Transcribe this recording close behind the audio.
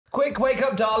quick wake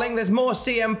up, darling. There's more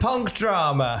CM Punk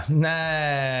drama.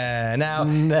 Nah.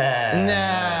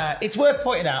 It's worth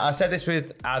pointing out, I said this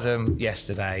with Adam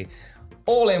yesterday,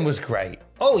 All In was great.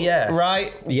 Oh yeah,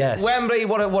 right. Yes. Wembley.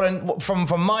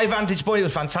 From my vantage point, it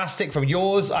was fantastic. From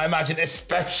yours, I imagine,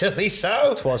 especially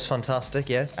so. It was fantastic.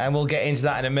 Yes. And we'll get into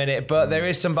that in a minute. But there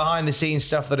is some behind the scenes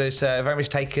stuff that has very much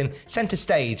taken centre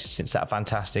stage since that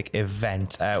fantastic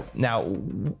event. Now,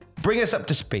 bring us up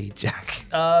to speed, Jack.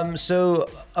 So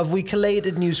have we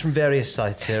collated news from various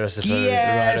sites here? I suppose.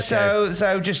 Yeah. Right, okay.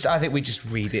 So I think we just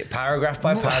read it paragraph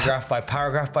by paragraph by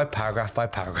paragraph by paragraph by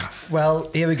paragraph.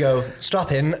 Well, here we go.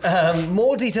 Strap in.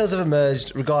 More details have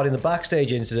emerged regarding the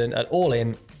backstage incident at All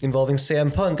In involving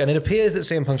CM Punk, and it appears that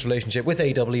CM Punk's relationship with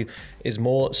AEW is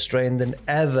more strained than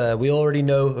ever. We already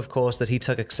know, of course, that he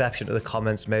took exception to the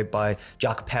comments made by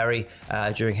Jack Perry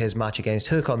during his match against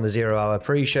Hook on the 0 Hour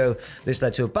pre-show. This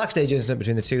led to a backstage incident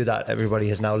between the two that everybody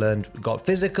has now learned got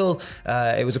physical.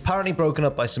 It was apparently broken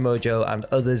up by Samoa Joe and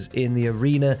others in the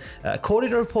arena.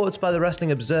 According to reports by the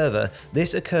Wrestling Observer,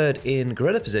 this occurred in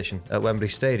gorilla position at Wembley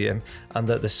Stadium, and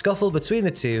that the scuffle between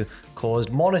the two caused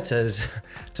monitors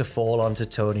to fall onto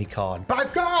Tony Khan.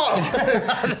 Back off!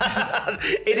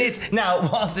 It is now.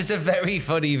 Whilst it's a very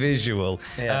funny visual,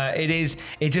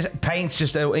 it just paints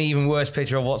just an even worse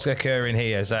picture of what's occurring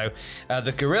here. So,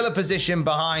 the gorilla position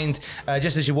behind,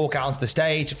 just as you walk out onto the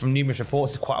stage, from numerous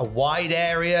reports, is quite a wide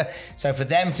area. So for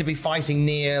them to be fighting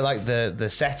near like the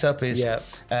setup is,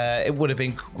 it would have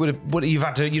been you'd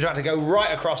have to go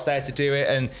right across there to do it,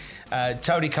 and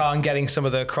Tony Khan getting some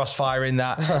of the crossfire in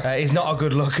that is not a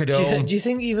good look at all. Do you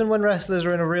think even when wrestlers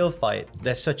are in a real fight,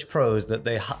 they're such pros that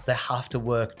they have to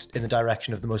work in the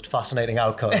direction of the most fascinating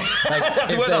outcome? Like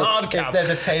if there's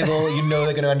a table, you know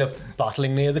they're going to end up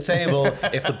battling near the table.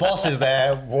 If the boss is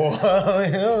there, whoa,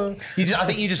 you know. I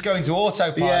think you just go into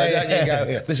autopilot, don't you? You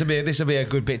go, this will be a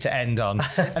good bit to end on,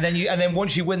 and then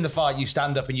once you win the fight, you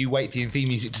stand up and you wait for your theme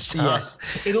music to start.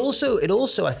 Yes. It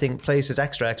also I think places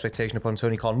extra expectation upon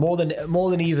Tony Khan more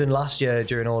than even last year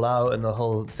during All Out and the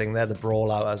whole thing there, the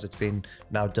Brawl Out as it's been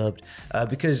now dubbed,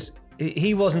 because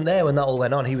he wasn't there when that all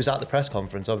went on. He was at the press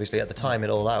conference, obviously, at the time it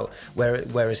All Out.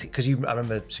 Whereas, because I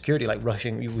remember security like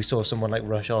rushing, we saw someone like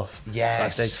rush off.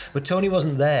 Yes. Backstage. But Tony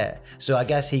wasn't there, so I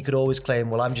guess he could always claim,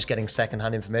 "Well, I'm just getting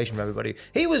secondhand information from everybody."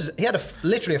 He had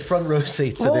literally a front row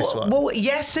seat to this one. Well,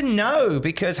 yes and no,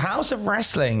 because House of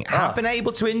Wrestling have been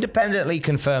able to independently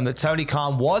confirm that Tony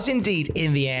Khan was indeed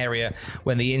in the area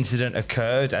when the incident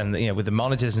occurred, and with the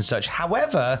monitors and such.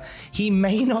 However, he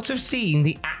may not have seen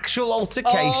the actual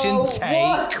altercation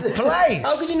take place.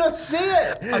 How could you not see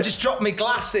it? I just dropped my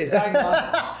glasses. Hang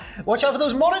on. Watch out for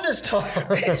those monitors, Tom.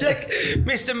 It's like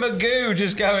Mr. Magoo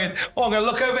just going, I'm going to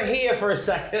look over here for a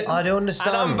second. I don't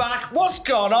understand. And I'm back. What's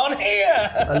gone on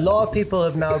here? A lot of people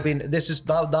have now been, this is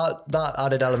that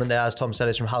added element there, as Tom said,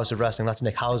 is from House of Wrestling. That's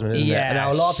Nick Hausman, isn't it? And now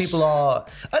a lot of people are,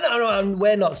 and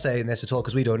we're not saying this at all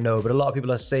because we don't know, but a lot of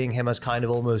people are seeing him as kind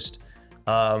of almost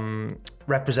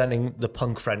representing the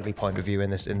punk-friendly point of view in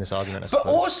this argument. But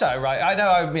also, right, I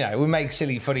know we make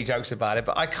silly, funny jokes about it,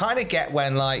 but I kind of get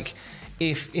when, like,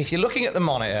 if you're looking at the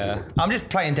monitor, I'm just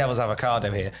playing devil's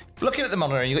avocado here. Looking at the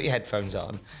monitor and you've got your headphones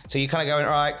on, so you're kind of going,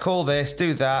 all right, call this,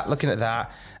 do that, looking at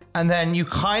that. And then you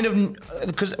kind of,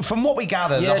 because from what we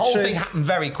gather, the whole thing happened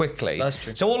very quickly. That's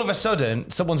true. So all of a sudden,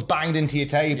 someone's banged into your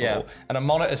table and a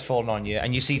monitor's fallen on you,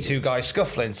 and you see two guys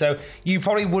scuffling. So you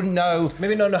probably wouldn't know.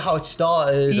 Maybe not know how it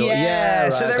started. Right,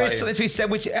 so there is something to be said,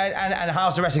 which and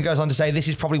House of Wrestling goes on to say this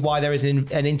is probably why there is an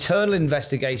internal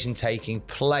investigation taking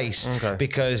place,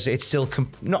 because it's still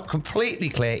not completely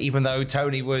clear, even though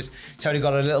Tony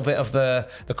got a little bit of the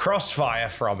crossfire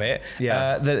from it.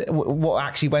 That what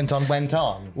actually went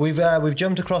on. We've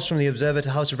jumped across from the Observer to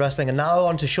House of Wrestling, and now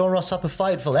on to Sean Ross Sapp of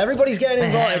Fightful. Everybody's getting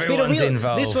involved.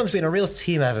 Involved. This one's been a real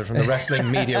team effort from the wrestling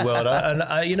media world,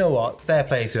 and you know what? Fair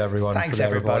play to everyone. Thanks,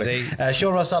 everybody.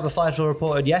 Sean Ross Sapp of Fightful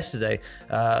reported yesterday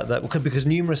because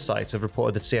numerous sites have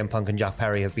reported that CM Punk and Jack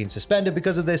Perry have been suspended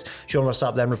because of this. Sean Ross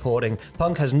Sapp then reporting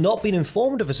Punk has not been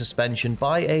informed of a suspension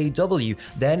by AEW.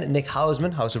 Then Nick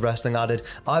Hausman, House of Wrestling, added,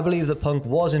 "I believe that Punk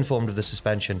was informed of the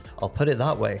suspension. I'll put it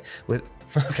that way." With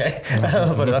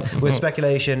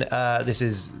speculation, this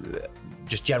is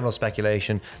just general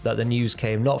speculation, that the news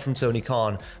came not from Tony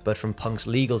Khan, but from Punk's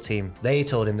legal team. They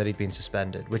told him that he'd been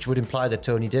suspended, which would imply that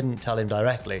Tony didn't tell him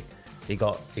directly. He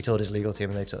told his legal team,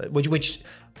 and they told it, which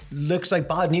looks like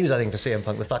bad news, I think, for CM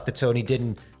Punk. The fact that Tony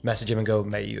didn't message him and go,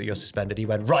 "Mate, you're suspended." He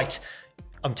went, "Right,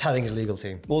 I'm telling his legal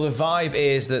team. Well, the vibe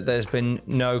is that there's been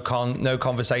no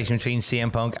conversation between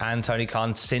CM Punk and Tony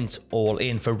Khan since All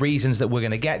In, for reasons that we're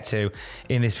going to get to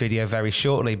in this video very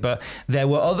shortly. But there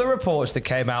were other reports that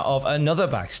came out of another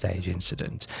backstage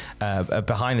incident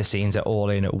behind the scenes at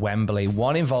All In at Wembley,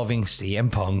 one involving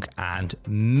CM Punk and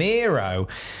Miro.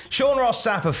 Sean Ross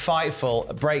Sapp of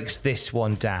Fightful breaks this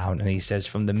one down, and he says,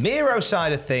 from the Miro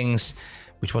side of things,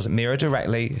 which wasn't Miro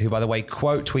directly, who, by the way,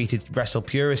 quote tweeted Wrestle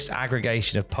Purist's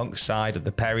aggregation of Punk's side of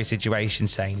the Perry situation,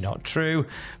 saying not true.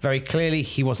 Very clearly,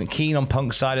 he wasn't keen on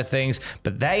Punk's side of things,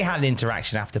 but they had an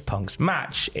interaction after Punk's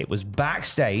match. It was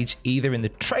backstage, either in the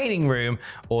training room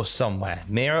or somewhere.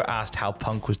 Miro asked how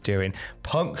Punk was doing.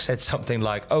 Punk said something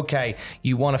like, okay,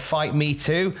 you want to fight me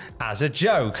too? As a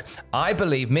joke. I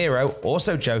believe Miro,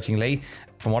 also jokingly,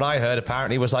 from what I heard,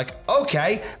 apparently was like,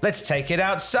 okay, let's take it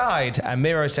outside. And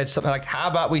Miro said something like, how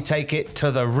about we take it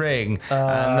to the ring?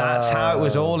 And that's how it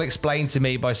was all explained to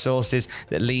me by sources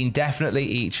that lean definitely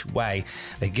each way.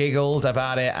 They giggled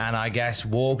about it and I guess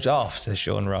walked off, says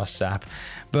Sean Ross Sapp.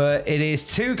 But it is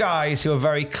two guys who are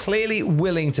very clearly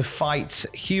willing to fight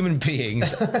human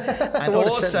beings and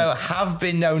also have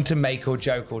been known to make or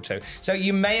joke or two. So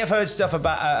you may have heard stuff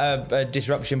about a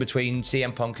disruption between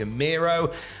CM Punk and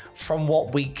Miro. From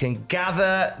what we can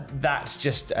gather, that's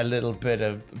just a little bit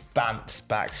of bant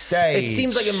backstage. It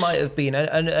seems like it might have been.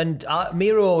 And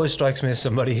Miro always strikes me as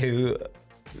somebody who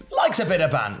likes a bit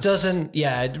of bant.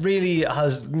 Really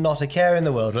has not a care in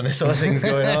the world when this sort of thing's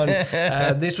going on.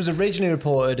 This was originally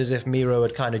reported as if Miro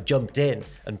had kind of jumped in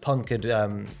and Punk had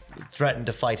threatened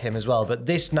to fight him as well. But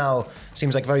this now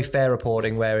seems like very fair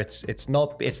reporting, where it's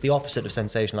the opposite of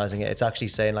sensationalizing it. It's actually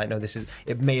saying like, no,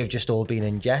 it may have just all been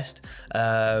in jest.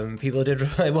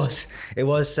 It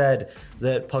was said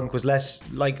that Punk was less,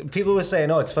 like, people were saying,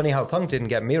 oh, it's funny how Punk didn't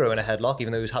get Miro in a headlock,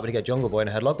 even though he was happy to get Jungle Boy in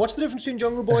a headlock. What's the difference between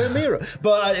Jungle Boy and Miro?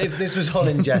 But if this was all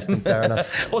in jest, then fair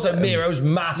enough. Also, Miro's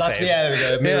massive. There we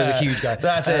go. Miro's a huge guy.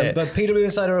 That's it. But PW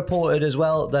Insider reported as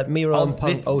well that Miro and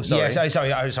Punk...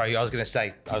 sorry. I was going to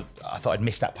say, I thought I'd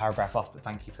missed that paragraph off, but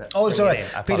thank you for... Oh, sorry.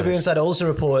 PW Insider also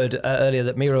reported earlier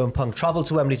that Miro and Punk travelled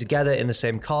to Wembley together in the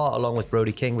same car, along with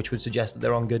Brody King, which would suggest that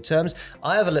they're on good terms.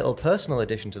 I have a little personal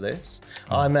addition to this.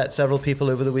 I met several people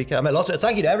over the weekend. I met lots of...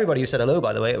 Thank you to everybody who said hello,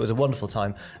 by the way. It was a wonderful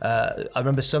time. I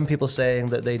remember some people saying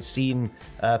that they'd seen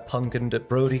Punk and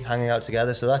Brody hanging out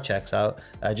together, so that checks out.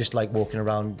 Just like walking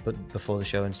around before the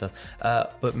show and stuff.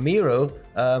 But Miro,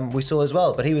 we saw as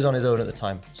well, but he was on his own at the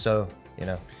time, so... You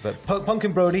know, but Punk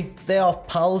and Brody, they are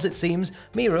pals, it seems.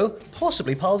 Miro,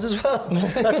 possibly pals as well.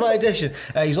 That's my addition.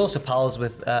 He's also pals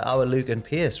with our Luke and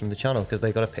Pierce from the channel, because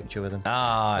they got a picture with him.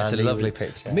 It's a lovely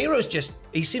picture. Miro's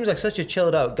he seems like such a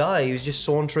chilled out guy. He was just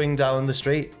sauntering down the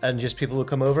street and just people would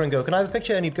come over and go, can I have a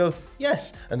picture? And he'd go,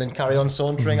 yes. And then carry on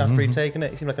sauntering after he'd taken it.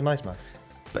 He seemed like a nice man.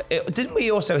 But didn't we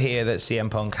also hear that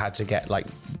CM Punk had to get like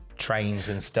trains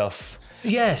and stuff?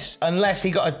 Yes, unless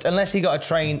he got a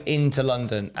train into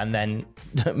London and then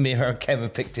Miro came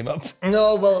and picked him up.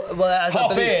 No,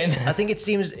 Hop in. I think it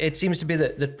seems to be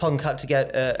that Punk had to get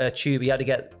a tube. He had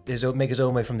to make his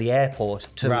own way from the airport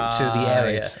to the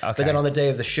area. Okay. But then on the day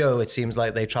of the show, it seems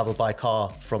like they travelled by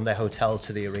car from their hotel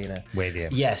to the arena. With you.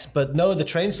 Yes, but no, the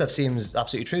train stuff seems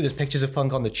absolutely true. There's pictures of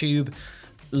Punk on the tube,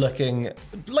 looking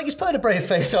like he's putting a brave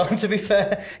face on, to be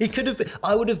fair.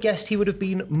 I would have guessed he would have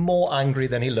been more angry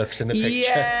than he looks in the picture.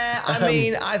 Yeah, I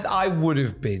mean, I would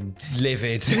have been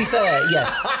livid. To be fair,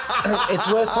 yes. It's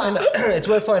worth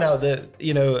pointing out that,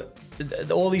 you know,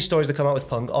 all these stories that come out with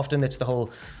Punk, often it's the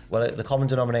whole, well, the common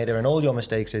denominator in all your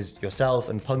mistakes is yourself,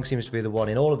 and Punk seems to be the one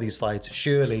in all of these fights.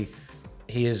 Surely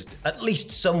he is at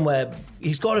least somewhere,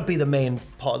 he's got to be the main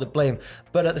part of the blame.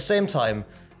 But at the same time,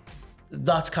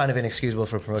 that's kind of inexcusable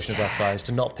for a promotion of that size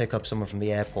to not pick up someone from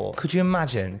the airport. Could you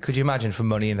imagine for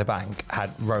Money in the Bank had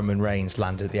Roman Reigns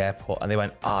landed at the airport and they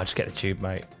went, just get the tube,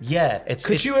 mate. Yeah,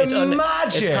 Could you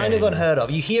imagine? It's kind of unheard of.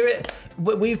 You hear it.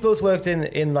 We've both worked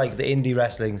in like the indie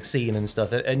wrestling scene and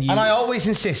stuff, and I always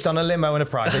insist on a limo and a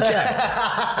private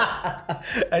jet.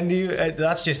 and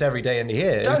that's just every day in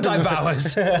here. Don't die,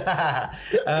 Bowers.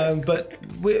 But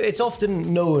it's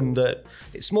often known that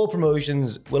small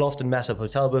promotions will often mess up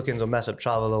hotel bookings or mess up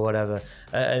travel or whatever,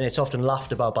 and it's often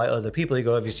laughed about by other people. You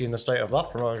go, have you seen the state of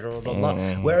that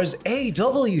promotion? Whereas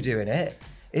AEW doing it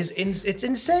it's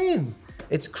insane.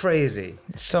 It's crazy.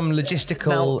 Some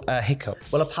logistical hiccup.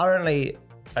 Well, apparently,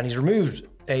 and he's removed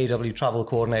AEW travel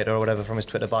coordinator or whatever from his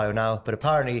Twitter bio now, but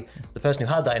apparently the person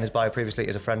who had that in his bio previously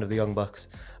is a friend of the Young Bucks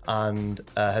and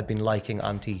had been liking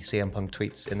anti-CM Punk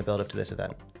tweets in the build-up to this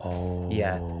event. Oh.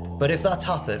 Yeah. But if that's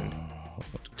happened,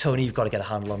 Tony, you've got to get a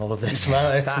handle on all of this,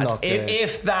 man. It's not good.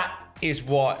 If that is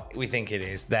what we think it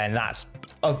is, then that's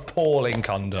appalling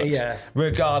conduct. Yeah.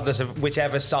 Regardless of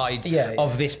whichever side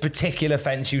of this particular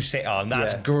fence you sit on.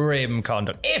 That's grim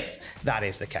conduct, if that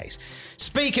is the case.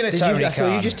 Speaking of Tony Khan... I thought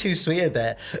you were just too sweet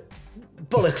there.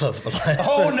 Bullet Club for life.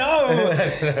 Oh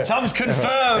no! Tom's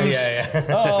confirmed.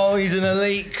 Oh, he's an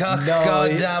elite cock. No,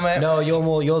 God damn it! No,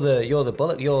 you're the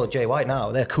Bullet. You're Jay White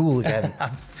now. They're cool again.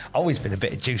 I've always been a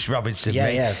bit of Juice Robinson. Yeah,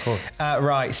 mate. yeah, of course.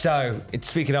 Right. So,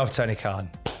 speaking of Tony Khan,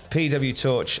 PW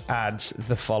Torch adds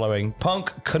the following: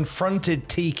 Punk confronted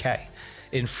TK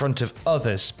in front of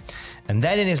others, and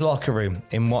then in his locker room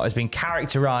in what has been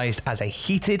characterized as a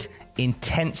heated,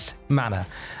 intense manner.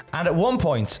 And at one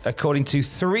point, according to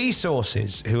 3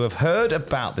 sources who have heard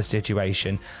about the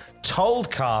situation,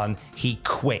 told Khan he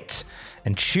quit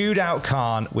and chewed out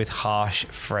Khan with harsh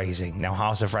phrasing. Now,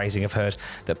 harsh phrasing, I've heard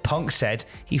that Punk said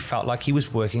he felt like he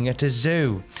was working at a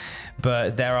zoo.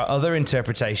 But there are other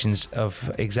interpretations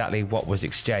of exactly what was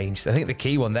exchanged. I think the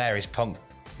key one there is Punk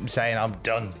saying, I'm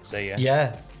done, see ya.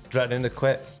 Yeah, threatening to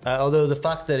quit. Although the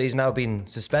fact that he's now been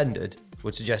suspended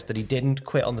would suggest that he didn't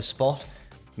quit on the spot.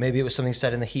 Maybe it was something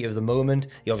said in the heat of the moment.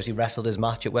 He obviously wrestled his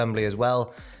match at Wembley as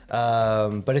well.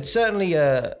 But it's certainly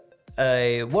a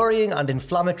worrying and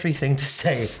inflammatory thing to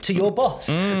say to your boss.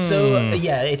 So,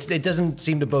 yeah, it doesn't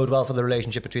seem to bode well for the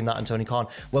relationship between that and Tony Khan.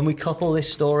 When we couple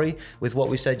this story with what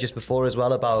we said just before as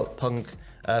well about Punk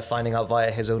finding out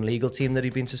via his own legal team that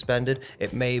he'd been suspended,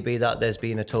 it may be that there's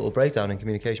been a total breakdown in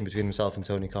communication between himself and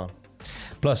Tony Khan.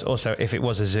 Plus, also, if it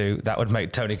was a zoo, that would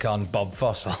make Tony Khan Bob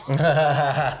Fossil.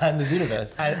 And the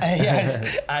Zooniverse.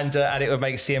 Yes, and it would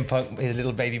make CM Punk his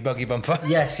little baby buggy bumper.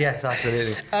 Yes,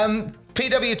 absolutely.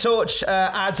 PW Torch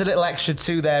adds a little extra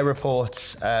to their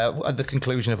reports at the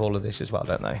conclusion of all of this as well,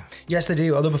 don't they? Yes, they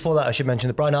do. Although before that, I should mention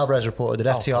that Brian Alvarez reported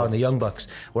that FTR and the Young Bucks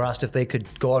were asked if they could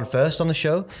go on first on the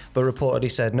show, but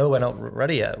reportedly said, no, we're not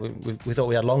ready yet. We thought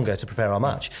we had longer to prepare our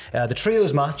match. The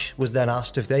Trios match was then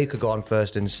asked if they could go on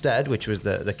first instead, which was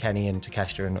the Kenny and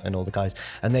Takeshita and all the guys.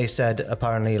 And they said,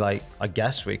 apparently, like, I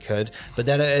guess we could. But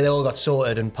then it all got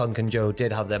sorted and Punk and Joe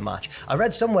did have their match. I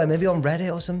read somewhere, maybe on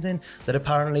Reddit or something, that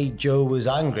apparently Joe was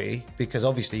angry, because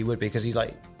obviously he would be, because he's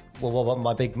like, well, what about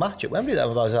my big match at Wembley that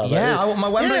I'm about to have? Yeah, I want my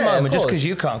Wembley moment just because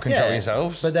you can't control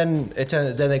yourselves. But then it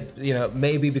turned,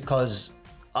 maybe because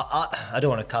I don't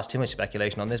want to cast too much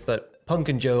speculation on this, but Punk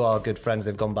and Joe are good friends.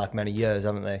 They've gone back many years,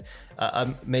 haven't they?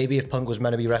 Maybe if Punk was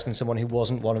meant to be wrestling someone who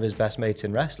wasn't one of his best mates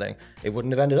in wrestling, it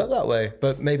wouldn't have ended up that way.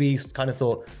 But maybe he's kind of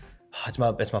thought, it's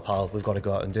my pal, we've got to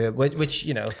go out and do it. Which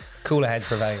cooler heads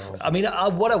prevail. I mean,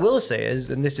 what I will say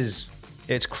is, and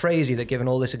it's crazy that given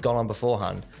all this had gone on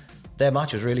beforehand, their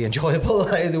match was really enjoyable.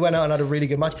 They went out and had a really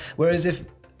good match. Whereas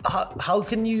how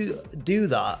can you do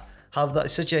that, have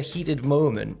that such a heated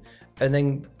moment, and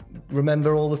then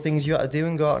remember all the things you had to do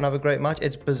and go out and have a great match?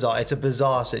 It's bizarre. It's a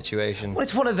bizarre situation. Well,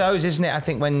 it's one of those, isn't it? I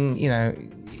think when,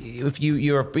 if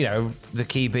you're the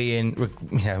key being,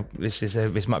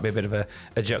 this might be a bit of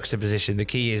a juxtaposition. The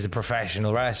key is the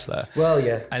professional wrestler. Well,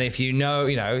 yeah. And if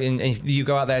if you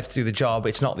go out there to do the job,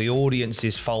 it's not the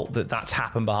audience's fault that that's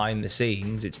happened behind the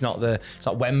scenes. It's not the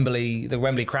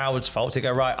Wembley crowd's fault to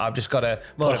go, right, I've just got to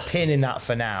put a pin in that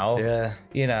for now.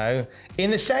 Yeah. In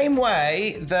the same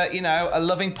way that, a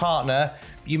loving partner,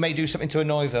 you may do something to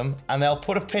annoy them and they'll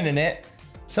put a pin in it,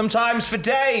 sometimes for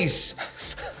days.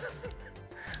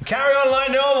 Carry on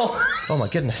like normal. Oh my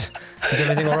goodness. Is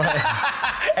everything all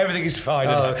right? Everything is fine.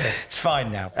 Okay. It's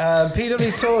fine now.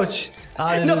 PW Torch.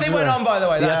 Nothing went on, by the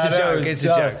way. That's a joke. It's a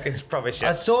joke. It's probably shit.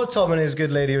 I saw Tom and his good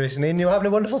lady recently, and you were having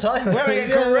a wonderful time. We're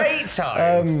having a great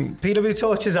time. PW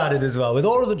Torch is added as well. With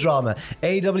all of the drama,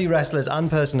 AEW wrestlers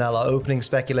and personnel are opening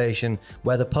speculation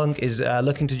whether Punk is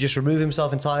looking to just remove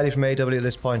himself entirely from AEW at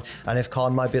this point, and if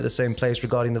Khan might be at the same place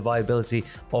regarding the viability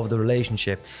of the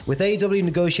relationship. With AEW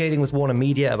negotiating with Warner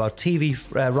Media about TV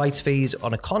rights fees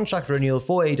on a contract renewal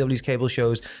for AEW's cable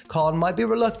shows, Khan might be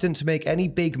reluctant to make any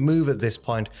big move at this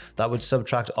point that would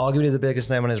subtract arguably the biggest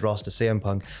name on his roster, CM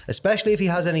Punk, especially if he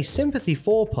has any sympathy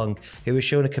for Punk, who has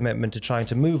shown a commitment to trying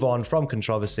to move on from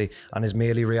controversy and is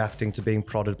merely reacting to being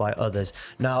prodded by others.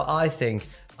 Now, I think,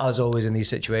 as always in these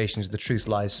situations, the truth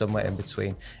lies somewhere in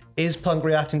between. Is Punk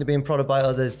reacting to being prodded by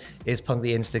others? Is Punk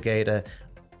the instigator?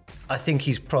 I think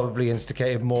he's probably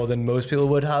instigated more than most people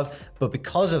would have, but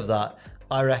because of that,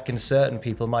 I reckon certain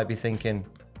people might be thinking,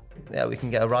 yeah, we can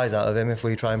get a rise out of him if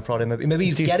we try and prod him. Maybe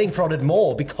he's getting prodded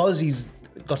more because he's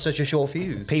got such a short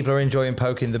fuse. People are enjoying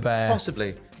poking the bear.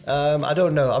 Possibly. I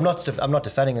don't know. I'm not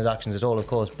defending his actions at all, of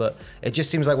course, but it just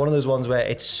seems like one of those ones where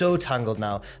it's so tangled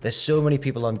now. There's so many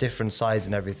people on different sides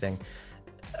and everything.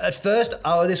 At first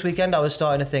hour this weekend, I was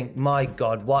starting to think, my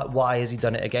God, why has he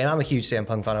done it again? I'm a huge CM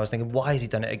Punk fan. I was thinking, why has he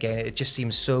done it again? It just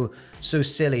seems so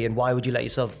silly, and why would you let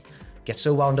yourself get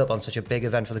so wound up on such a big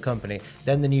event for the company?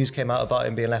 Then the news came out about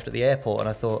him being left at the airport, and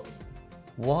I thought,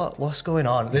 what's going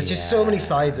on? There's just so many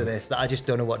sides of this that I just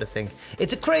don't know what to think.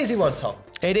 It's a crazy one, Tom.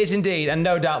 It is indeed, and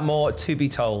no doubt more to be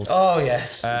told. Oh,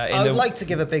 yes. I would like to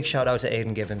give a big shout out to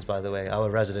Aidan Gibbons, by the way, our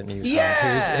resident news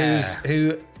fan,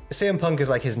 who CM Punk is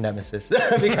like his nemesis.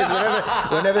 Because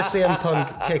whenever CM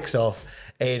Punk kicks off,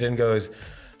 Aidan goes,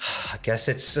 I guess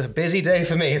it's a busy day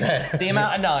for me then. The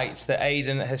amount of nights that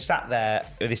Aidan has sat there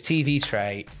with his TV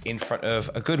tray in front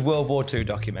of a good World War II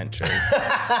documentary,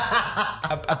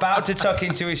 about to tuck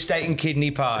into his steak and kidney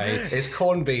pie. His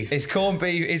corned beef. He's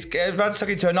about to tuck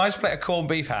into a nice plate of corned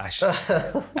beef hash.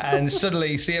 And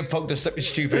suddenly CM Punk does something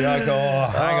stupid. I go,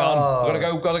 hang on.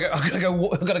 I've got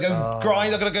to go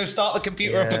grind. I've got to go start the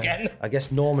computer up again. I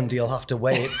guess Normandy will have to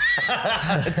wait.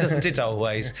 Doesn't it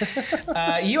always?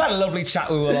 You had a lovely chat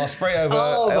with Will Ospreay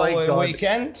over the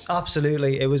weekend.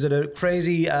 Absolutely. It was at a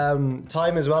crazy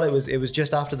time as well. It was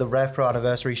just after the Rev Pro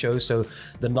anniversary show, so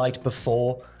the night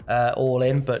before All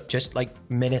In, but just like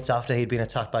minutes after he'd been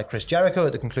attacked by Chris Jericho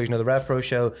at the conclusion of the Rev Pro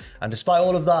show. And despite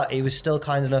all of that, he was still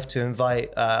kind enough to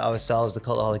invite ourselves, the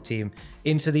Cultaholic team,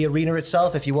 into the arena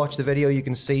itself. If you watch the video, you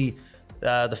can see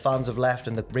the fans have left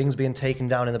and the rings being taken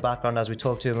down in the background as we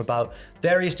talk to him about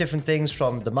various different things,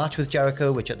 from the match with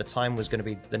Jericho, which at the time was going to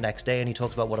be the next day, and he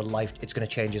talks about what it's going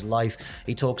to change his life.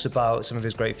 He talks about some of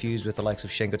his great feuds with the likes of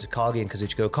Shingo Takagi and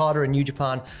Kazuchika Okada in New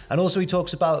Japan, and also he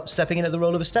talks about stepping into the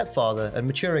role of a stepfather and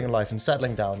maturing in life and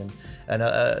settling down, and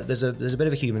there's a bit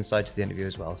of a human side to the interview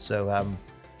as well. So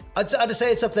I'd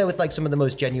say it's up there with like some of the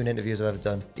most genuine interviews I've ever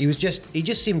done. He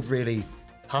just seemed really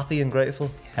happy and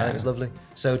grateful. Yeah. It was lovely.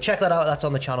 So check that out. That's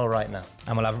on the channel right now.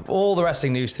 And we'll have all the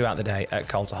wrestling news throughout the day at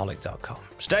cultaholic.com.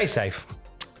 Stay safe.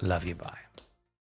 Love you. Bye.